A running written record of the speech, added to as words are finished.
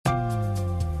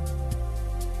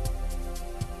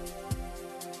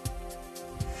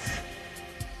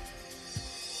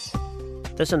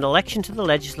There's an election to the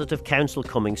Legislative Council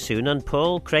coming soon, and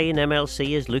Paul Crane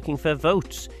MLC is looking for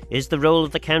votes. Is the role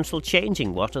of the council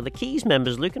changing? What are the Keys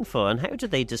members looking for, and how do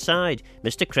they decide?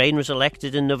 Mr Crane was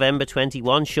elected in November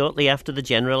 21, shortly after the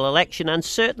general election, and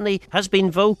certainly has been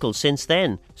vocal since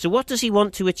then. So what does he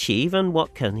want to achieve, and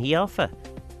what can he offer?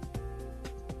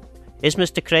 Is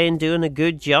Mr Crane doing a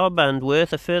good job and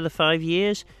worth a further 5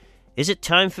 years? Is it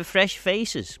time for fresh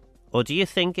faces? Or do you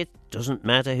think it doesn't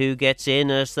matter who gets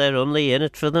in, as they're only in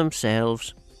it for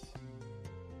themselves?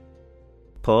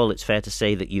 Paul, it's fair to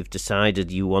say that you've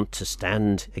decided you want to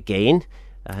stand again.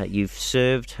 You've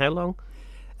served how long?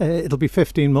 It'll be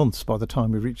 15 months by the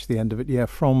time we reach the end of it,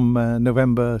 from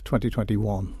November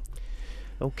 2021.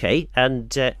 OK,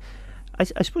 and I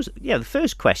suppose, the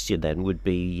first question then would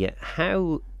be,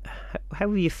 how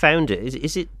have you found it?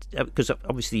 Is it because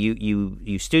obviously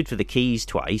you stood for the Keys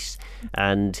twice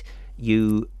and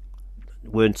you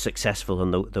weren't successful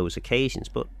on those occasions,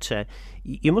 but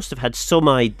you must have had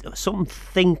some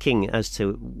thinking as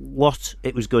to what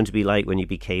it was going to be like when you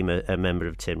became a member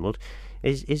of Tynwald.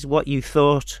 Is what you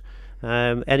thought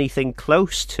anything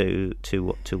close to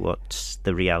what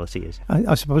the reality is?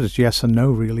 I suppose it's yes and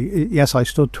no, really. Yes, I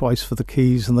stood twice for the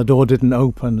Keys and the door didn't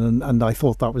open, and I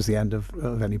thought that was the end of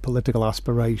any political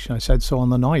aspiration. I said so on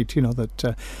the night,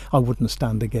 that I wouldn't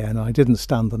stand again. I didn't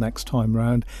stand the next time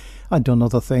round. I'd done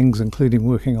other things, including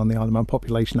working on the Isle of Man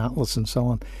Population Atlas and so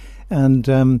on.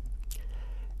 And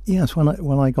yes,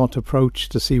 when I got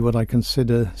approached to see what I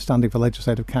consider standing for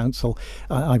Legislative Council,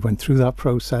 I went through that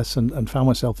process and found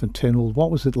myself in Tynwald.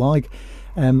 What was it like?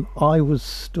 I was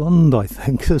stunned, I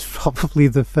think, is probably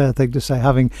the fair thing to say.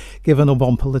 Having given up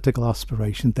on political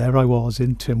aspiration, there I was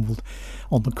in Tynwald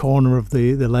on the corner of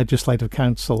the Legislative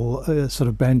Council sort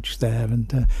of bench there.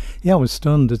 And I was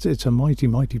stunned. It's a mighty,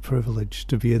 mighty privilege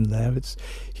to be in there. It's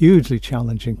hugely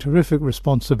challenging, terrific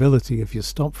responsibility if you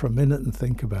stop for a minute and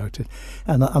think about it.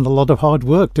 And a lot of hard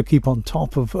work to keep on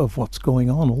top of what's going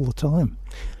on all the time.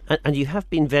 And you have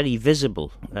been very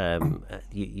visible.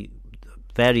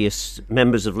 Various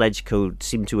members of LegCo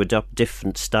seem to adopt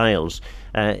different styles.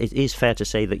 It is fair to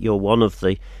say that you're one of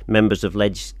the members of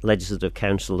Legislative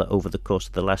Council that over the course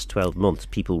of the last 12 months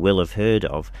people will have heard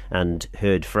of and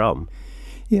heard from.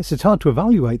 Yes, it's hard to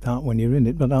evaluate that when you're in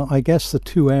it, but I guess the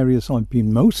two areas I've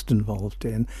been most involved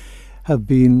in have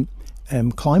been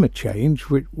climate change,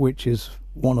 which is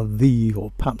one of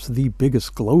or perhaps the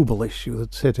biggest global issue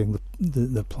that's hitting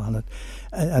the planet.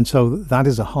 And so that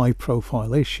is a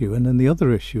high-profile issue. And then the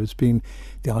other issue has been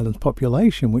the island's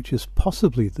population, which is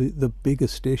possibly the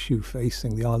biggest issue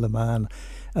facing the Isle of Man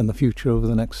and the future over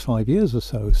the next 5 years or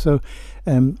so. So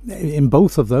in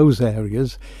both of those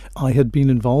areas, I had been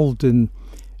involved in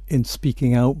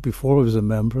speaking out before I was a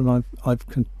member, and I've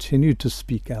continued to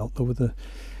speak out, though with a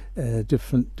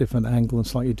different angle and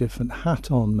slightly different hat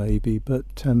on, maybe,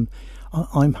 but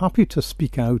I'm happy to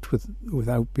speak out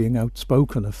without being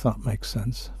outspoken, if that makes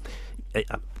sense.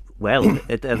 Well,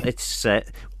 it's I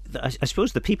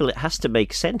suppose the people it has to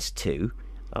make sense to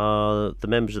are the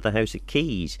members of the House of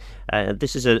Keys.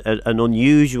 This is an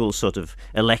unusual sort of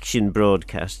election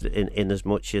broadcast in as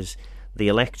much as the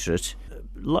electorate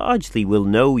largely will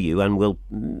know you and will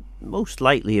most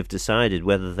likely have decided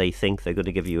whether they think they're going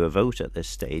to give you a vote at this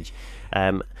stage.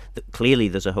 Clearly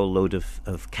there's a whole load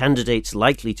of candidates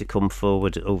likely to come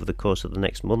forward over the course of the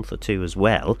next month or two as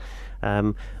well.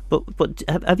 But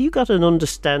have you got an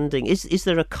understanding? Is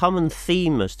there a common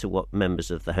theme as to what members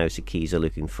of the House of Keys are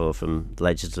looking for from the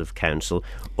Legislative Council,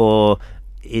 or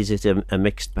is it a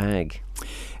mixed bag?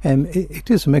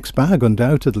 It is a mixed bag,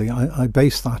 undoubtedly. I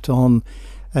base that on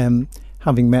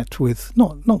having met with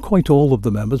not quite all of the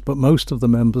members, but most of the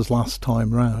members last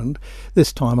time round.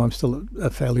 This time I'm still at a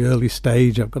fairly early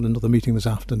stage. I've got another meeting this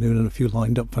afternoon and a few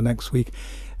lined up for next week.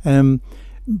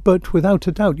 But without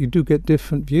a doubt, you do get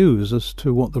different views as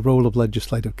to what the role of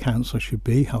Legislative Council should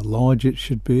be, how large it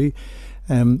should be,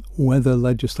 whether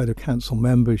Legislative Council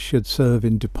members should serve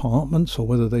in departments or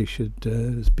whether they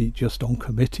should be just on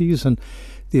committees, and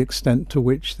the extent to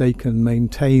which they can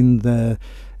maintain their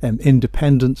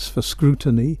independence for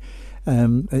scrutiny.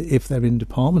 If they're in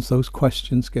departments, those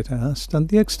questions get asked, and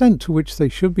the extent to which they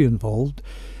should be involved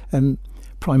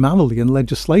primarily in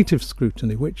legislative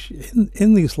scrutiny, which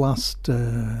in these last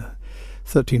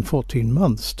 13, 14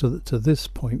 months to this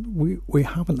point, we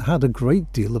haven't had a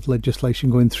great deal of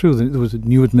legislation going through. There was a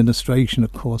new administration,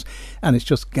 of course, and it's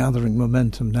just gathering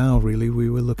momentum now, really. We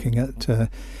were looking at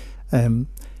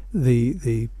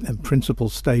the principal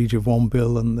stage of one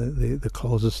bill and the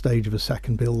clauses stage of a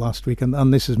second bill last week,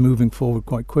 and this is moving forward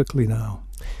quite quickly now.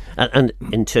 And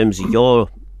in terms of your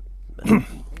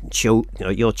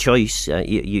your choice.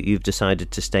 You've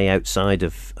decided to stay outside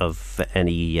of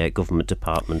any government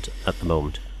department at the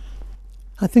moment.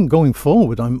 I think going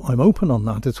forward, I'm open on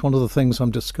that. It's one of the things I'm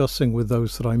discussing with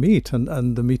those that I meet,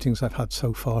 and the meetings I've had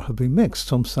so far have been mixed.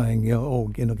 Some saying,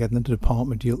 getting into the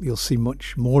department, you'll see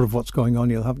much more of what's going on.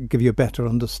 Give you a better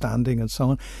understanding and so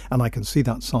on. And I can see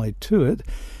that side to it.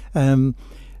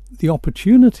 The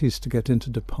opportunities to get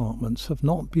into departments have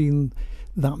not been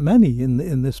that many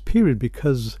in this period,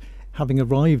 because having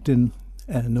arrived in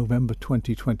November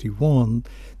 2021,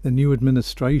 the new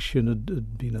administration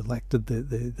had been elected,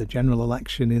 the general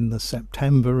election in the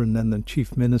September, and then the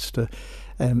chief minister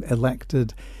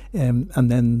elected, and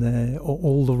then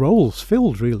all the roles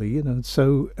filled, really.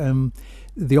 So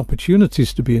the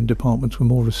opportunities to be in departments were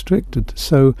more restricted.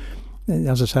 So,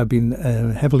 as I said, I've been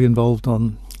heavily involved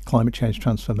on climate change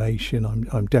transformation.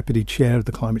 I'm deputy chair of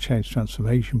the Climate Change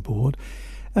Transformation Board,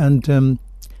 and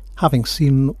having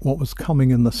seen what was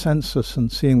coming in the census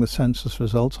and seeing the census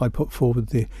results, I put forward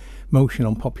the motion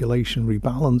on population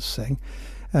rebalancing,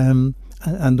 and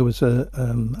there was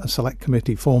a select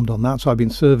committee formed on that. So I've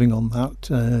been serving on that.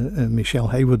 Michelle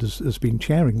Hayward has been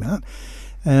chairing that,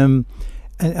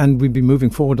 and we've been moving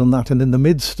forward on that. And in the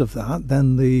midst of that,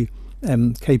 then the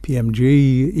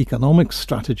KPMG economic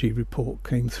strategy report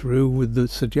came through with the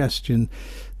suggestion,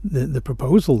 the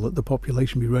proposal that the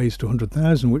population be raised to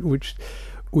 100,000,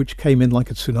 which came in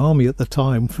like a tsunami at the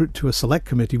time to a select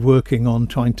committee working on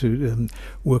trying to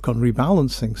work on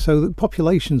rebalancing. So the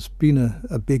population's been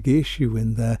a big issue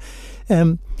in there.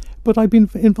 But I've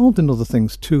been involved in other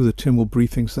things too, the Tynwald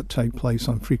briefings that take place.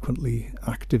 I'm frequently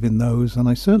active in those, and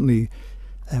I certainly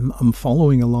am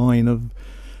following a line of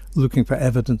looking for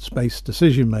evidence-based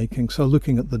decision-making, so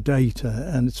looking at the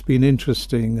data. And it's been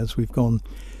interesting as we've gone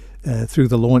through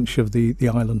the launch of the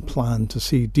island plan to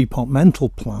see departmental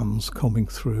plans coming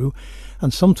through,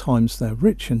 and sometimes they're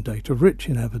rich in data, rich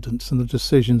in evidence, and the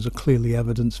decisions are clearly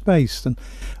evidence-based, and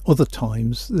other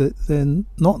times they're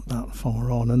not that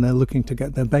far on, and they're looking to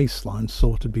get their baseline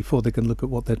sorted before they can look at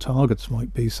what their targets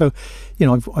might be. So,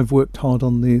 I've worked hard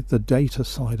on the data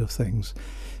side of things,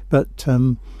 but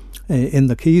in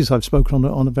the Keys I've spoken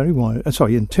on a very wide,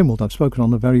 in Tynwald I've spoken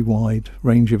on a very wide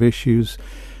range of issues,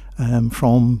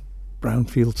 from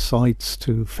brownfield sites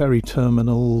to ferry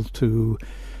terminal to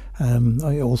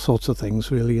all sorts of things,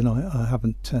 really. I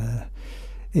haven't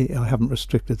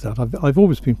restricted that. I've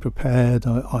always been prepared,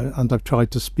 and I've tried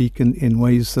to speak in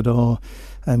ways that are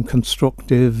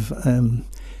constructive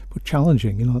but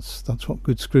challenging. That's what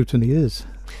good scrutiny is.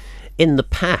 In the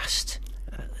past,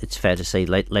 it's fair to say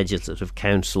Legislative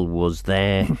Council was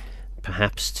there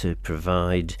perhaps to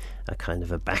provide a kind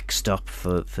of a backstop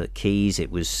for Keys.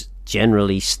 It was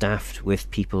generally staffed with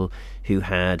people who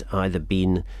had either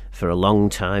been for a long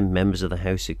time members of the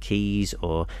House of Keys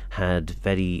or had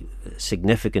very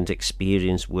significant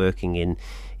experience working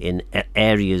in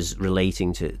areas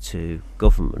relating to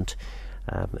government.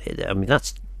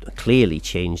 That's clearly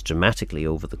changed dramatically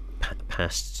over the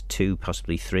past 2,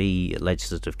 possibly 3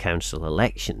 Legislative Council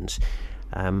elections.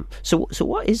 So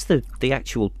what is the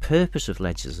actual purpose of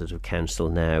Legislative Council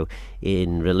now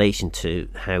in relation to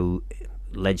how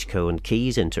Legco and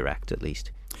Keys interact, at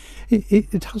least?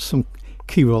 It has some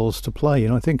key roles to play,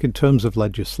 and I think in terms of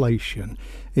legislation,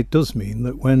 it does mean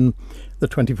that when the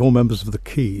 24 members of the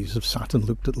Keys have sat and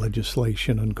looked at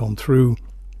legislation and gone through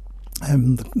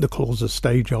the clauses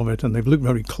stage of it, and they've looked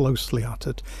very closely at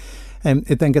it,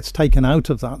 it then gets taken out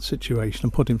of that situation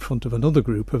and put in front of another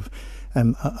group of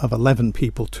 11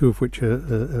 people, 2 of which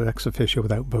are ex officio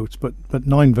without votes, but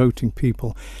 9 voting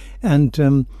people,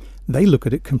 and they look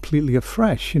at it completely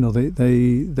afresh.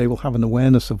 They will have an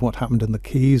awareness of what happened in the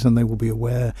Keys, and they will be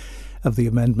aware of the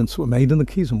amendments that were made in the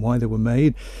Keys and why they were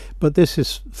made. But this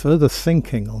is further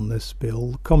thinking on this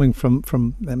bill coming from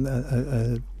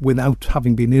without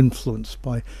having been influenced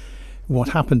by what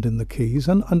happened in the Keys,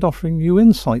 and offering new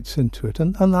insights into it,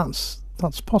 and that's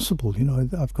possible.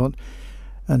 I've got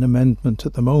an amendment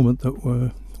at the moment that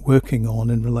we're working on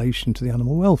in relation to the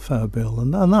Animal Welfare Bill,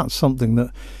 and that's something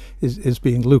that is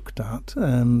being looked at.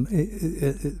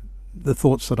 The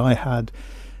thoughts that I had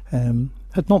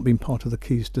not been part of the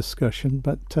Keys discussion,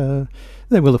 but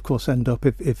they will of course end up,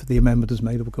 if the amendment is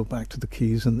made, it will go back to the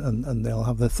Keys and they'll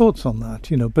have their thoughts on that.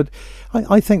 But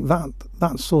I think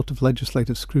that sort of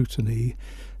legislative scrutiny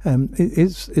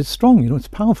is strong. It's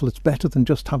powerful. It's better than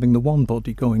just having the one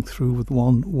body going through with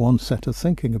one set of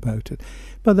thinking about it.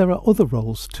 But there are other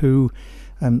roles too,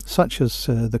 such as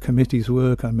the committee's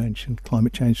work I mentioned,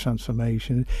 climate change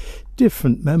transformation.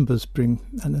 Different members bring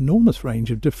an enormous range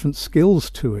of different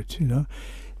skills to it.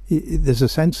 There's a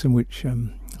sense in which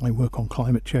I work on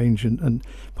climate change and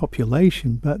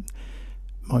population, but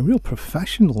my real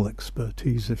professional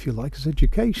expertise, if you like, is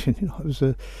education. You know, I was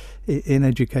in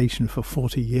education for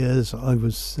 40 years. I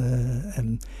was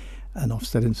an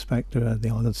Ofsted inspector at the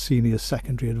Island Senior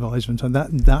Secondary Advisement, and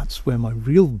that's where my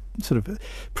real sort of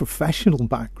professional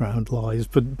background lies.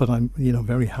 But I'm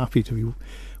very happy to be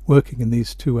working in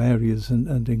these two areas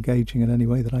and engaging in any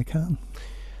way that I can.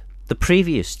 The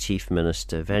previous Chief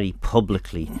Minister very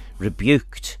publicly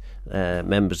rebuked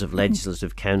members of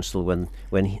Legislative Council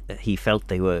when he felt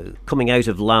they were coming out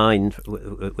of line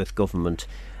with government.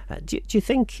 Do you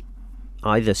think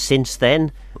either since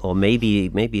then, or maybe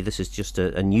this is just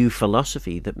a new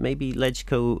philosophy, that maybe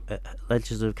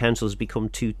Legislative Council has become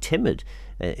too timid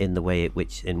in the way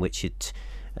in which it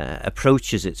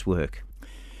approaches its work?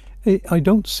 I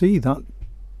don't see that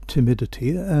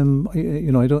timidity.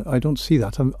 I don't see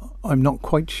that. I'm not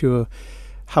quite sure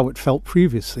how it felt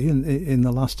previously in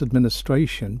the last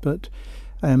administration, but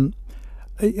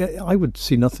I would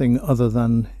see nothing other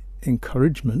than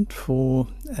encouragement for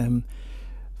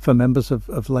members of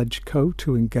LegCo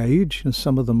to engage, and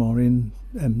some of them are in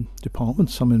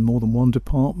departments, some in more than one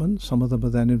department. Some of them are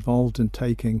then involved in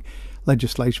taking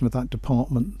legislation with that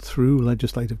department through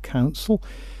Legislative Council.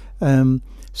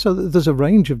 So there's a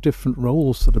range of different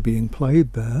roles that are being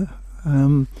played there.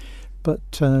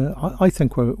 But I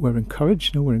think we're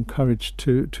encouraged. We're encouraged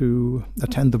to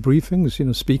attend the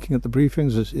briefings. Speaking at the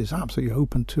briefings is absolutely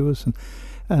open to us,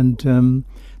 and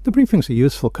the briefings are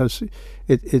useful because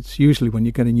it's usually when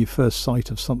you're getting your first sight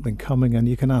of something coming, and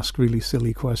you can ask really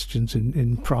silly questions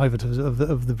in private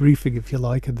of the briefing, if you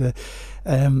like,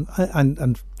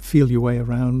 and feel your way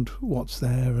around what's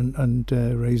there and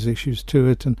raise issues to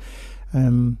it.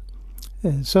 And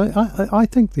so I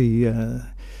think the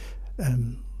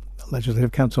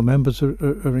Legislative Council members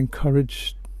are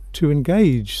encouraged to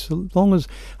engage, so long as,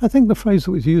 I think the phrase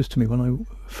that was used to me when I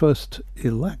first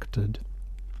elected,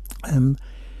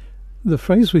 the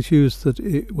phrase was used that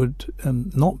it would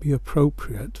not be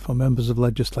appropriate for members of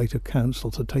Legislative Council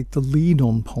to take the lead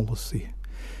on policy.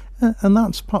 And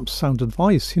that's perhaps sound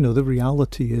advice. The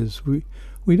reality is we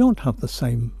don't have the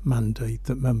same mandate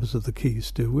that members of the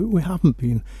Keys do. We haven't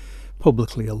been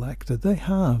publicly elected. They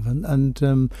have,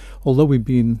 and although we've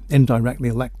been indirectly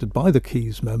elected by the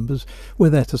Keys members,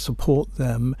 we're there to support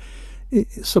them,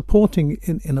 supporting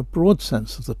in a broad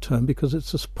sense of the term, because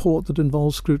it's a support that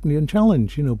involves scrutiny and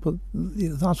challenge. But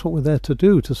that's what we're there to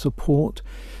do, to support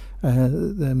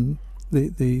them,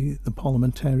 the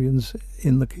parliamentarians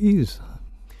in the Keys.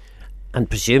 And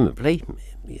presumably,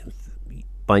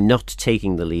 by not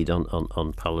taking the lead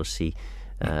on policy,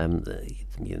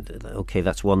 okay,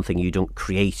 that's one thing. You don't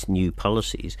create new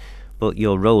policies, but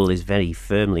your role is very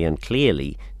firmly and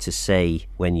clearly to say,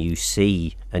 when you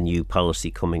see a new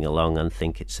policy coming along and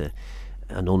think it's an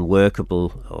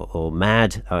unworkable or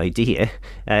mad idea,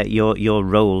 your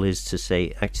role is to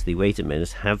say, actually, wait a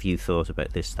minute, have you thought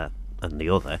about this, that and the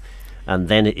other? And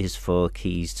then it is for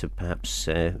Keys to perhaps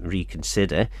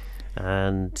reconsider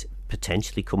and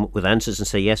potentially come up with answers and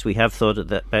say, yes, we have thought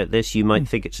about this. You might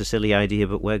think it's a silly idea,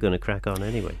 but we're going to crack on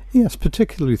anyway. Yes,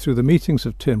 particularly through the meetings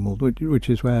of Tynwald, which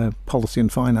is where policy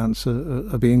and finance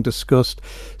are being discussed.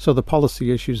 So the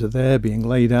policy issues are there being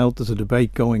laid out. There's a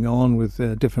debate going on with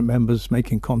different members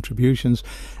making contributions.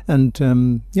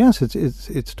 And yes,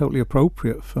 it's totally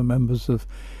appropriate for members of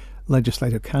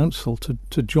Legislative Council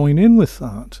to join in with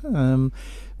that,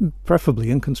 preferably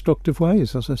in constructive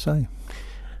ways, as I say.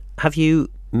 Have you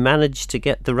managed to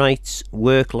get the right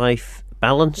work-life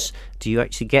balance? Do you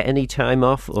actually get any time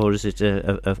off, or is it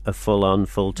a full-on,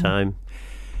 full-time?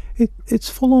 It's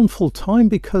full-on, full-time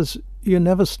because you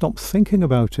never stop thinking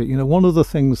about it. One of the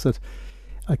things that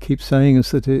I keep saying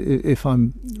is that if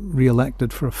I'm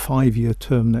re-elected for a 5-year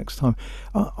term next time,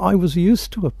 I was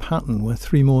used to a pattern where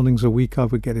 3 mornings a week I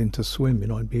would get into swim.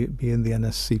 I'd be in the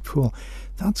NSC pool.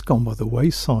 That's gone by the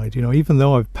wayside. Even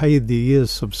though I've paid the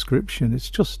year's subscription, it's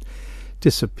just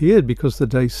disappeared, because the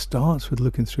day starts with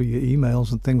looking through your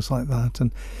emails and things like that,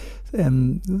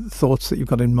 and thoughts that you've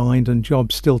got in mind and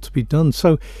jobs still to be done.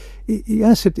 So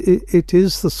yes, it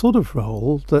is the sort of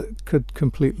role that could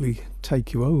completely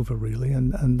take you over, really,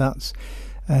 and that's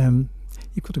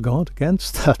you've got to guard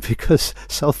against that, because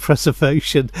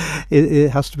self-preservation it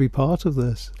has to be part of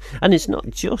this. And it's not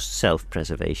just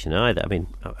self-preservation either. I mean,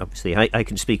 obviously I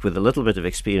can speak with a little bit of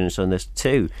experience on this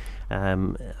too.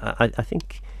 I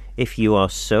think if you are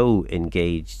so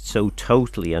engaged, so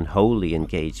totally and wholly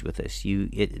engaged with this,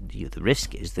 the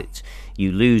risk is that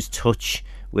you lose touch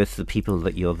with the people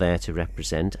that you're there to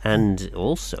represent, and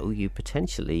also you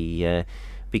potentially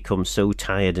become so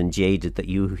tired and jaded that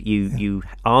you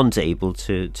aren't able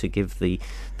to give the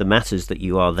matters that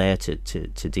you are there to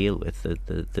deal with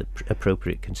the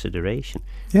appropriate consideration.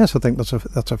 Yes, I think that's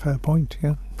a fair point.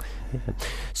 Yeah. Yeah.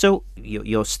 So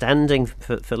you're standing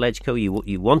for LegCo.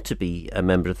 You want to be a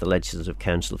member of the Legislative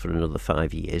Council for another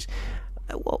 5 years.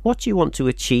 What do you want to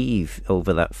achieve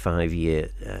over that 5-year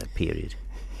period?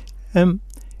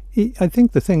 I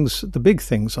think the big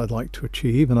things I'd like to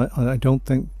achieve, and I don't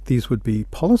think these would be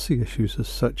policy issues as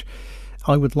such.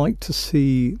 I would like to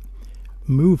see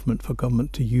movement for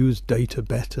government to use data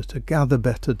better, to gather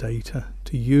better data,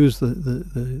 to use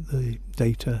the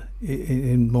data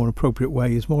in more appropriate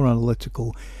ways, more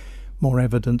analytical, more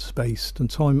evidence-based.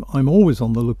 And so I'm always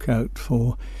on the lookout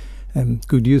for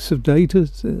good use of data,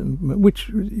 which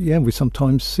we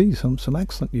sometimes see some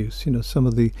excellent use. Some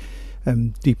of the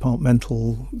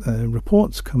departmental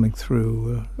reports coming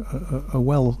through are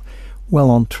well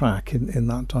on track in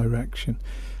that direction.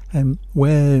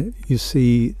 Where you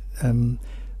see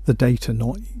the data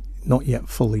not yet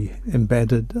fully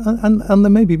embedded, and there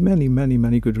may be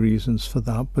many good reasons for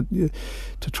that, but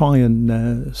to try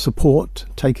and support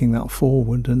taking that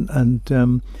forward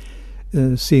and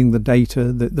seeing the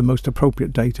data, the most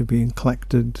appropriate data being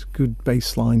collected, good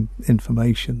baseline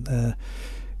information there,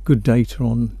 good data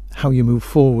on how you move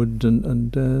forward,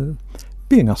 and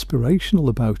being aspirational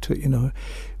about it.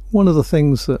 One of the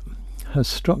things that has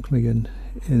struck me in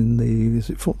the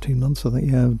 14 months I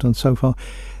think I've done so far,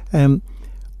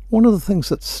 one of the things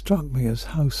that struck me is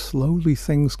how slowly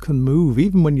things can move,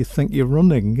 even when you think you're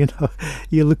running.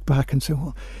 You look back and say,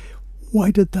 well,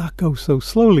 why did that go so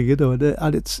slowly?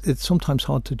 And it's sometimes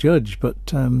hard to judge, but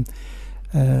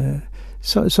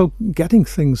so getting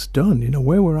things done,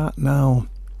 where we're at now.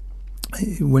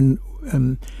 When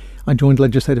I joined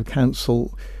Legislative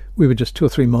Council, we were just 2 or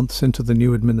 3 months into the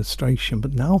new administration,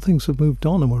 but now things have moved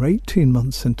on and we're 18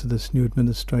 months into this new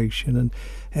administration, and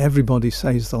everybody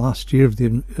says the last year of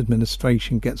the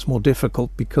administration gets more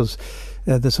difficult because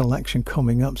there's an election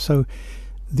coming up. So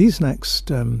these next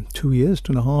 2 years,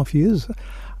 2.5 years,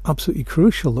 absolutely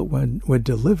crucial that we're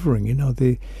delivering.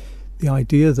 The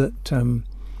idea that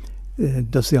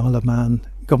does the Isle of Man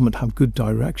government have good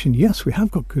direction? Yes, we have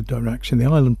got good direction. The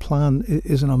Island Plan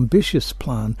is an ambitious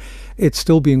plan. It's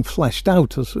still being fleshed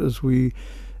out as we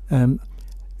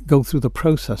go through the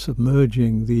process of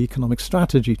merging the economic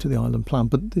strategy to the Island Plan.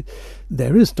 But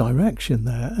there is direction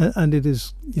there, and it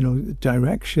is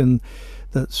direction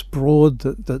that's broad,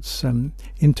 that's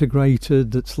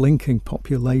integrated, that's linking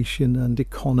population and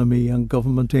economy and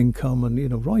government income,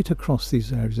 and right across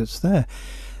these areas it's there.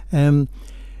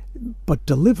 But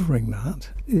delivering that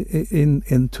in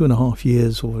 2.5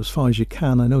 years, or as far as you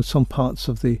can. I know some parts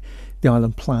of the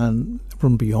Island Plan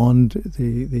run beyond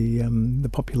the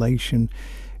population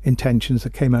intentions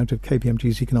that came out of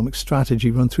KPMG's economic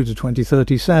strategy, run through to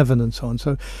 2037 and so on.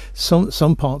 So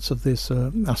some parts of this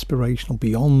are aspirational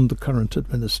beyond the current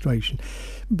administration.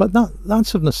 But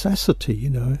that's of necessity.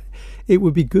 It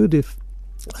would be good if,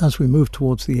 as we move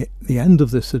towards the end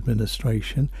of this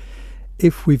administration,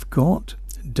 if we've got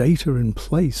data in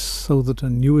place so that a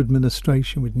new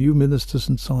administration with new ministers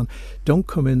and so on don't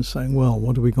come in saying, well,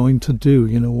 what are we going to do?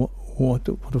 What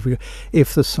have we?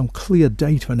 If there's some clear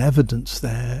data and evidence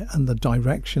there, and the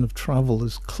direction of travel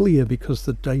is clear because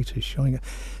the data is showing it,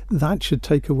 that should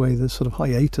take away the sort of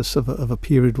hiatus of a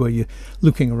period where you're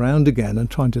looking around again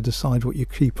and trying to decide what your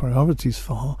key priorities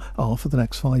are for the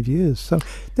next 5 years. So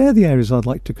they're the areas I'd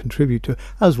like to contribute to,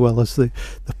 as well as the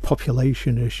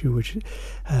population issue, which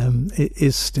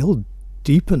is still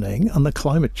deepening, and the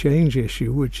climate change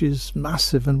issue, which is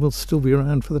massive and will still be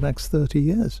around for the next 30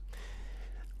 years.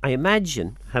 I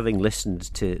imagine, having listened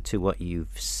to what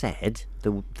you've said,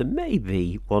 there may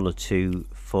be 1 or 2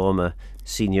 former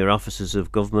senior officers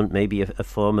of government, maybe a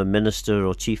former minister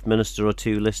or chief minister or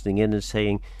 2 listening in and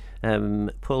saying,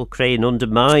 Paul Crane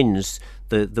undermines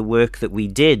the work that we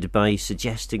did by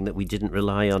suggesting that we didn't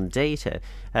rely on data.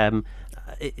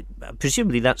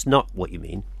 Presumably that's not what you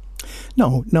mean.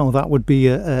 No, that would be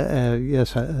a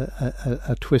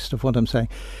twist of what I'm saying.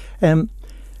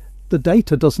 The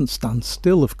data doesn't stand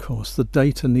still, of course. The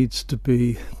data needs to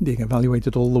be being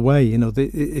evaluated all the way.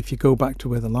 If you go back to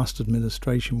where the last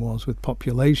administration was with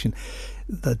population,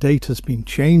 the data's been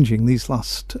changing these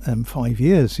last 5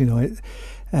 years,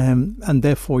 and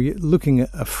therefore you're looking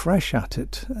afresh at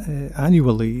it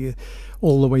annually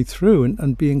all the way through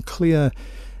and being clear.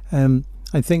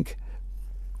 I think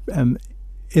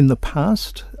in the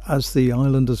past, as the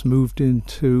island has moved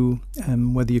into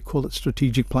whether you call it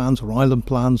strategic plans or island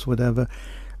plans, whatever,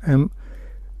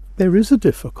 There is a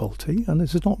difficulty, and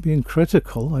this is not being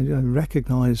critical. I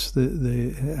recognise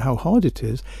how hard it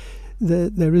is.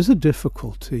 There is a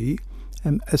difficulty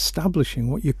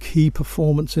establishing what your key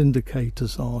performance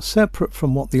indicators are, separate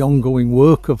from what the ongoing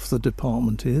work of the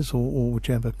department is, or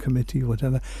whichever committee or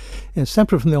whatever.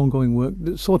 Separate from the ongoing work,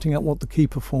 sorting out what the key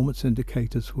performance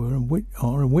indicators were and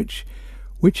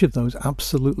which of those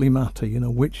absolutely matter.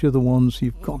 Which are the ones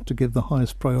you've got to give the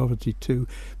highest priority to,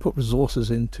 put resources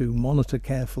into, monitor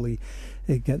carefully,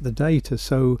 get the data.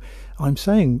 So I'm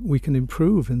saying we can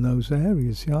improve in those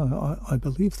areas. Yeah, I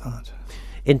believe that.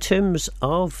 In terms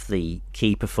of the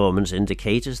key performance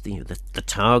indicators, the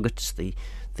targets,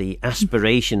 the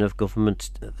aspiration of government,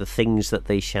 the things that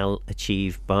they shall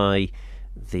achieve by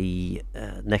the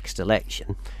next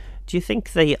election, do you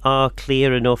think they are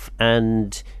clear enough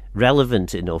and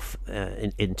relevant enough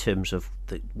in terms of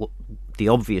the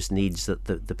obvious needs that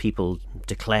the people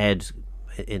declared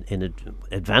in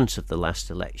advance of the last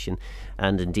election,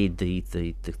 and indeed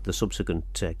the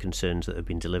subsequent concerns that have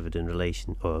been delivered in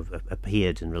relation, or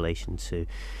appeared in relation to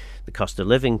the cost of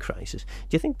living crisis?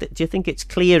 Do you think it's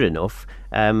clear enough?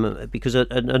 Because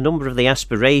a number of the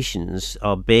aspirations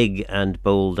are big and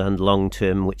bold and long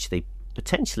term, which they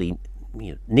potentially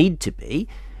need to be.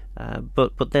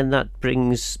 But then that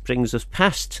brings us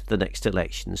past the next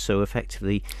election. So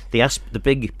effectively, the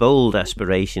big bold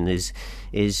aspiration is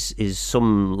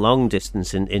some long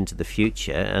distance into the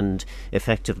future, and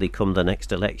effectively, come the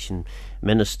next election,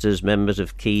 ministers, members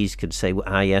of Keys could say,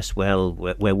 yes, well,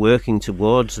 we're working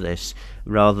towards this,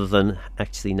 rather than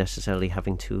actually necessarily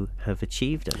having to have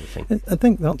achieved anything. I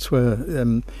think that's where.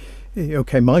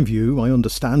 My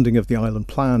understanding of the Island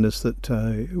Plan is that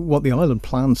what the Island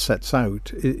Plan sets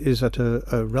out is at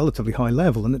a relatively high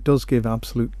level, and it does give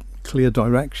absolute clear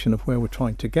direction of where we're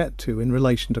trying to get to in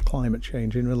relation to climate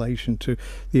change, in relation to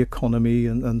the economy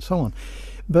and so on.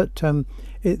 But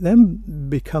it then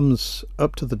becomes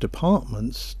up to the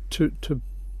departments to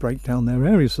break down their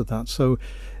areas of that. So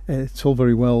it's all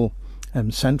very well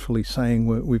centrally saying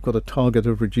we've got a target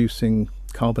of reducing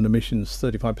carbon emissions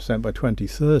 35% by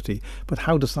 2030, but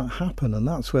how does that happen? And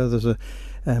that's where there's a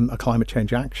climate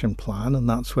change action plan, and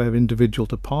that's where individual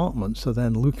departments are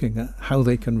then looking at how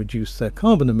they can reduce their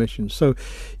carbon emissions. So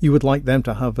you would like them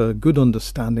to have a good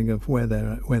understanding of where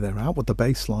they're at, what the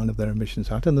baseline of their emissions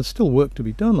are at, and there's still work to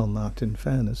be done on that, in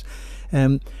fairness,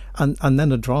 and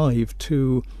then a drive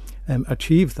to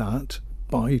achieve that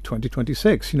by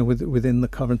 2026, within the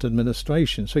current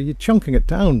administration. So you're chunking it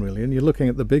down, really, and you're looking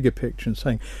at the bigger picture and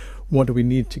saying, what do we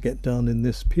need to get done in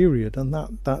this period? And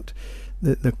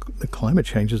the climate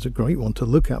change is a great one to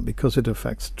look at, because it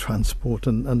affects transport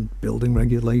and building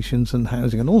regulations and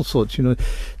housing and all sorts,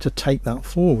 to take that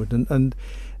forward. And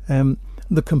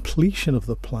the completion of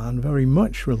the plan very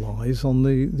much relies on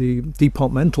the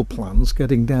departmental plans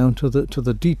getting down to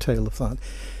the detail of that.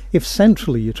 If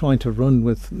centrally you're trying to run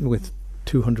with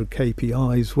 200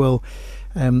 KPIs, well,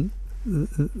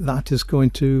 that is going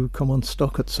to come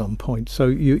unstuck at some point. So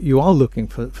you are looking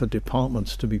for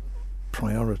departments to be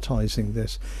prioritising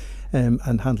this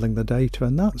and handling the data,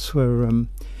 and that's where,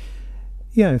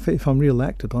 if I'm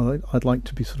re-elected, I'd like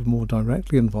to be sort of more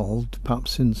directly involved,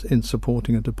 perhaps in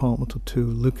supporting a department or two,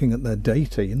 looking at their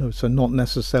data, so not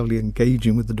necessarily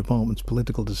engaging with the department's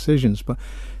political decisions, but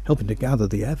helping to gather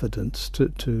the evidence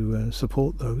to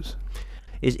support those.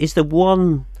 Is there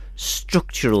one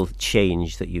structural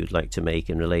change that you'd like to make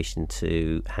in relation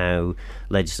to how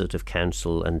Legislative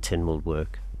Council and Tynwald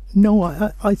work? No,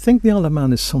 I think the Isle of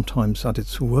Man is sometimes at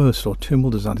its worst, or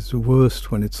Tynwald is at its worst,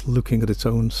 when it's looking at its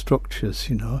own structures.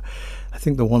 I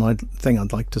think the one thing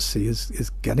I'd like to see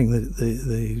is getting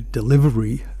the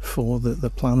delivery for the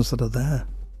plans that are there.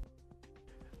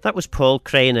 That was Paul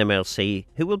Crane MLC,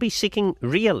 who will be seeking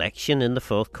re-election in the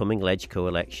forthcoming LegCo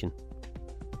election.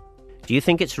 Do you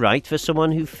think it's right for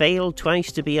someone who failed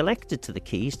twice to be elected to the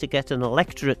Keys to get an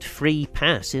electorate-free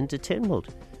pass into Tynwald?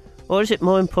 Or is it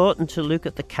more important to look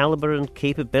at the calibre and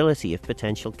capability of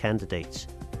potential candidates?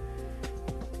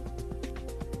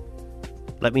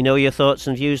 Let me know your thoughts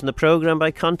and views on the programme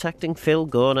by contacting Phil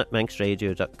Gaughan at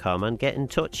manxradio.com, and get in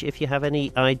touch if you have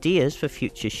any ideas for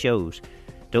future shows.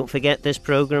 Don't forget, this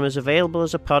programme is available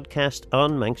as a podcast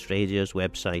on Manx Radio's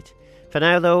website. For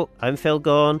now, though, I'm Phil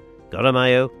Gaughan.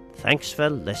 Goramayo. Thanks for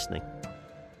listening.